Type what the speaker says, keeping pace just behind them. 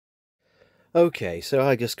Okay, so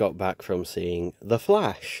I just got back from seeing The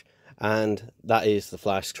Flash, and that is the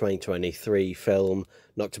Flash 2023 film,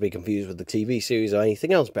 not to be confused with the TV series or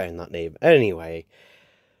anything else bearing that name. Anyway,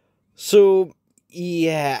 so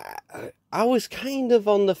yeah, I was kind of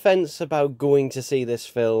on the fence about going to see this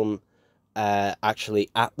film actually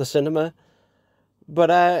at the cinema,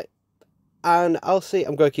 but and I'll see,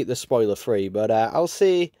 I'm going to keep this spoiler free, but I'll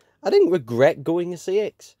see, I didn't regret going to see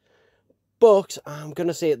it, but I'm going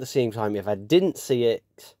to say at the same time, if I didn't see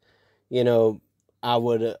it, you know, I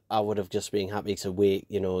would have just been happy to wait,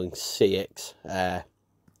 and see it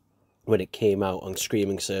when it came out on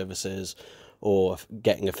streaming services or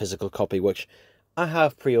getting a physical copy, which I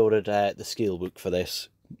have pre-ordered the Steelbook for this,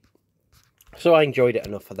 so I enjoyed it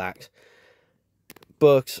enough for that.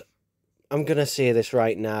 But I'm gonna say this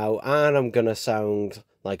right now, and I'm gonna sound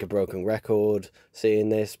like a broken record saying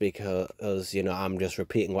this because I'm just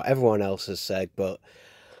repeating what everyone else has said, but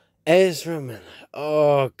Ezra Miller,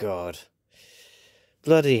 oh god.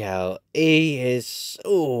 Bloody hell, he is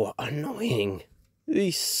so annoying.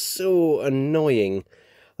 He's so annoying.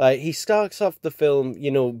 Like, he starts off the film,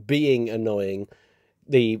 being annoying,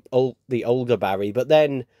 the older Barry, but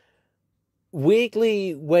then,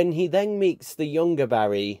 weirdly, when he then meets the younger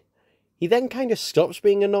Barry, he then kind of stops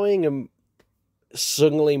being annoying and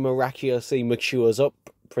suddenly miraculously matures up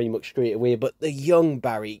pretty much straight away. But the young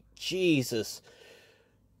Barry, Jesus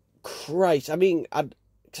Christ, I mean,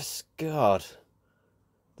 God.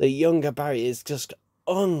 The younger Barry is just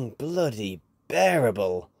unbloody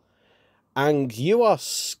bearable. And you are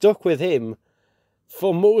stuck with him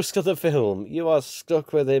for most of the film. You are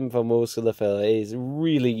stuck with him for most of the film. It is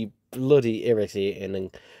really bloody irritating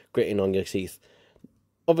and gritting on your teeth.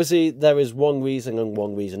 Obviously, there is one reason and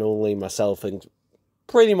one reason only. Myself and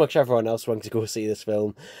pretty much everyone else went to go see this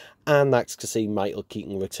film. And that's to see Michael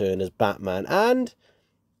Keaton return as Batman. And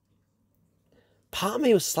part of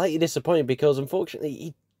me was slightly disappointed because, unfortunately,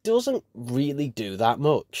 he doesn't really do that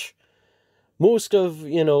much. Most of,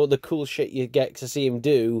 the cool shit you get to see him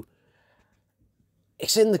do,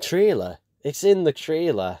 it's in the trailer. It's in the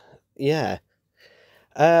trailer. Yeah.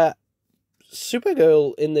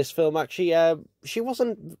 Supergirl in this film, actually, she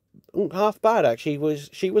wasn't half bad, actually.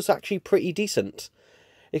 She was actually pretty decent.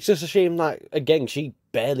 It's just a shame that, again, she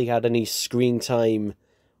barely had any screen time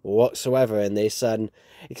whatsoever in this, and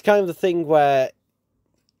it's kind of the thing where,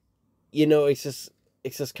 it's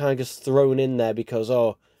just kind of just thrown in there because,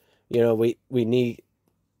 we need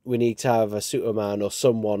to have a Superman or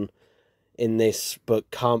someone in this, but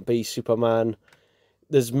can't be Superman.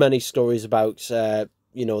 There's many stories about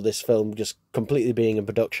this film just completely being in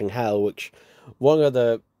production hell, which one of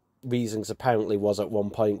the reasons apparently was at one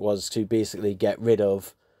point was to basically get rid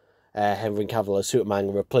of Henry Cavill as Superman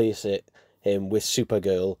and replace him with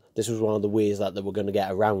Supergirl. This was one of the ways that they were going to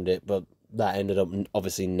get around it, but that ended up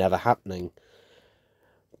obviously never happening.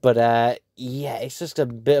 But, yeah, it's just a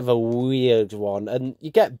bit of a weird one. And you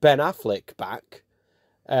get Ben Affleck back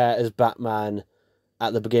as Batman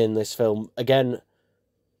at the beginning of this film. Again,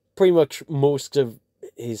 pretty much most of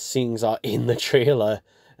his scenes are in the trailer.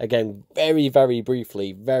 Again, very, very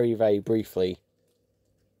briefly. Very, very briefly.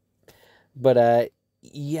 But,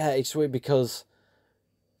 yeah, it's weird because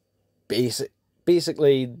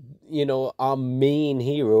basically, our main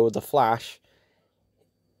hero, the Flash,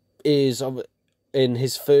 is in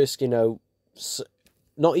his first,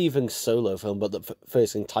 not even solo film, but the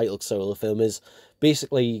first entitled solo film, is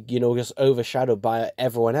basically, just overshadowed by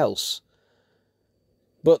everyone else.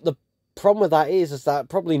 But the problem with that is that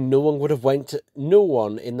probably no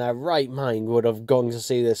one in their right mind would have gone to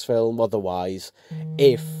see this film otherwise,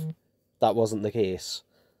 if that wasn't the case.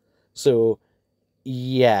 So,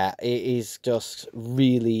 yeah, it is just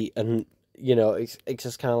really, and it's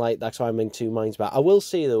just kind of like, that's why I'm in two minds about it. I will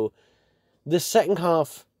say, though, the second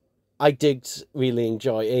half, I did really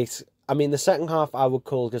enjoy it. I mean, the second half I would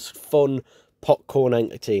call just fun popcorn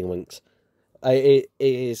entertainment. It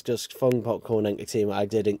is just fun popcorn entertainment. I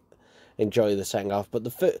did enjoy the second half, but the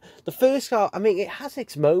first half, I mean, it has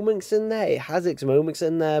its moments in there. It has its moments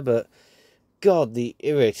in there, but God, the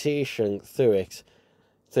irritation throughout.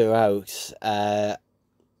 I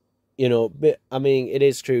mean, it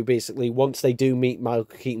is true. Basically, once they do meet Michael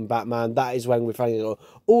Keaton Batman, that is when we finally go,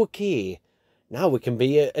 okay, now we can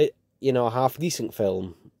be a half decent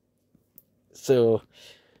film. So,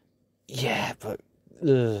 yeah, but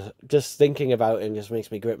just thinking about it just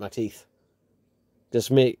makes me grit my teeth. Just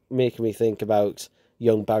making me think about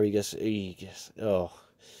young Barry.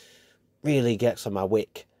 Really gets on my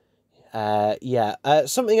wick. Yeah.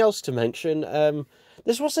 Something else to mention.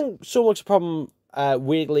 This wasn't so much a problem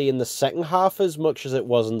weirdly in the second half as much as it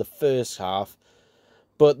was in the first half.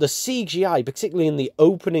 But the CGI, particularly in the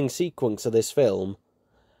opening sequence of this film,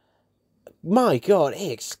 my God,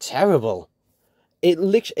 it's terrible. It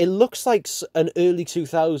looks like an early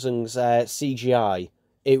 2000s CGI.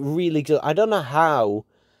 It really does. I don't know how,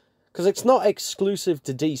 because it's not exclusive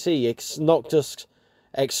to DC. It's not just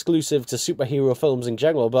exclusive to superhero films in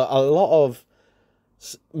general, but a lot of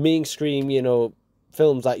mainstream,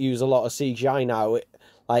 films that use a lot of CGI now,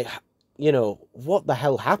 what the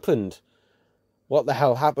hell happened? What the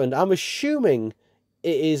hell happened? I'm assuming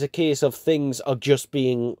it is a case of things are just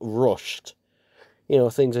being rushed.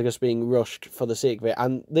 Things are just being rushed for the sake of it.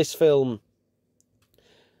 And this film,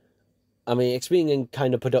 I mean, it's been in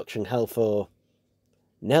kind of production hell for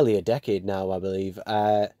nearly a decade now, I believe.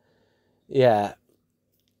 Yeah.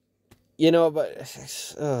 But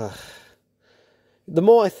the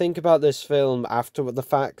more I think about this film after the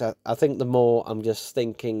fact, I think the more I'm just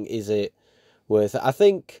thinking, is it worth it? I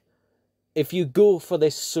think if you go for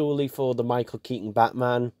this solely for the Michael Keaton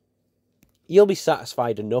Batman, you'll be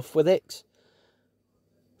satisfied enough with it.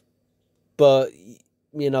 But,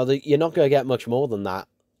 you're not going to get much more than that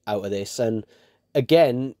out of this. And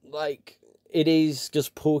again, it is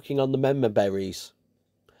just poking on the member berries.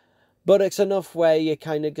 But it's enough where you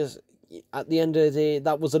kind of just, at the end of the day,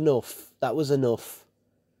 that was enough. That was enough.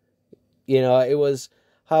 It was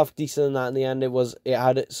half decent in that in the end. It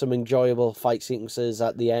had some enjoyable fight sequences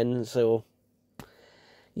at the end, so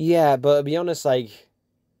yeah, but to be honest, I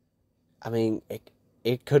mean,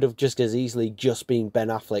 it could have just as easily just been Ben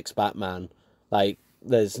Affleck's Batman.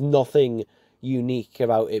 There's nothing unique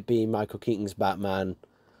about it being Michael Keaton's Batman.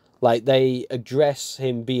 They address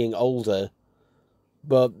him being older,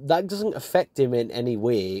 but that doesn't affect him in any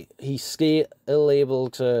way. He's still able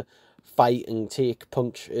to fight and take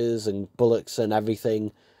punches and bullets and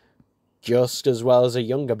everything just as well as a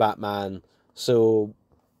younger Batman. So,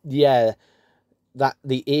 yeah, that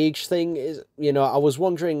the age thing is, I was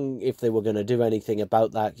wondering if they were going to do anything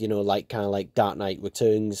about that, kind of like Dark Knight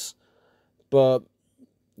Returns. But,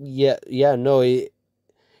 no,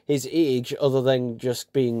 his age, other than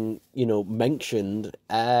just being, mentioned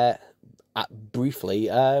briefly,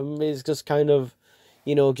 is just kind of,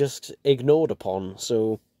 just ignored upon.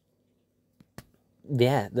 So,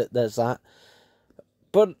 yeah, there's that.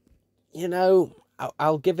 But,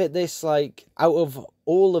 I'll give it this, out of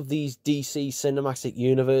all of these DC Cinematic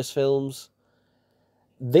Universe films,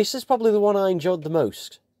 this is probably the one I enjoyed the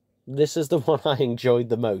most. This is the one I enjoyed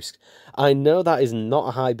the most. I know that is not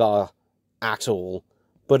a high bar at all,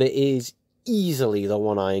 but it is easily the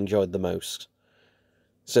one I enjoyed the most.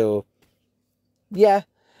 So, yeah,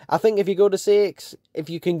 I think if you go to 6, if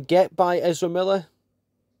you can get by Ezra Miller,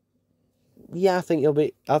 yeah, I think you'll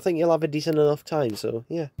have a decent enough time, so,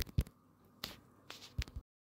 yeah.